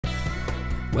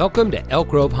Welcome to Elk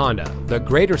Grove Honda, the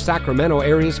greater Sacramento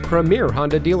area's premier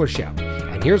Honda dealership.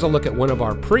 And here's a look at one of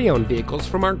our pre-owned vehicles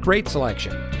from our great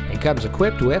selection. It comes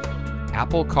equipped with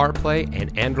Apple CarPlay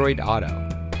and Android Auto,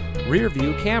 rear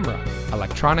view camera,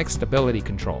 electronic stability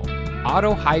control,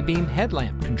 auto high beam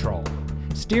headlamp control,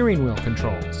 steering wheel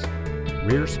controls,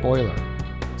 rear spoiler,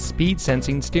 speed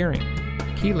sensing steering,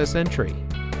 keyless entry,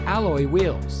 alloy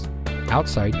wheels,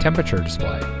 outside temperature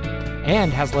display,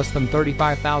 and has less than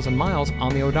 35,000 miles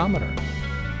on the odometer.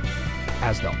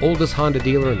 As the oldest Honda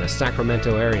dealer in the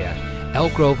Sacramento area,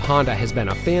 Elk Grove Honda has been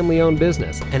a family-owned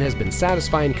business and has been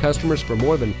satisfying customers for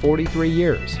more than 43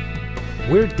 years.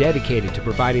 We're dedicated to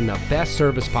providing the best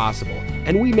service possible,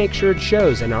 and we make sure it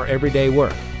shows in our everyday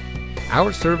work.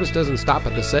 Our service doesn't stop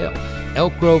at the sale.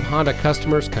 Elk Grove Honda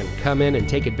customers can come in and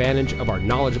take advantage of our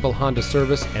knowledgeable Honda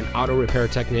service and auto repair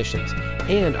technicians,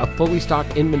 and a fully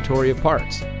stocked inventory of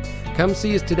parts. Come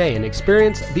see us today and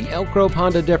experience the Elk Grove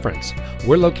Honda difference.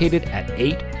 We're located at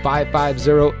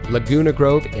 8550 Laguna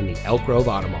Grove in the Elk Grove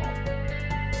Auto Mall.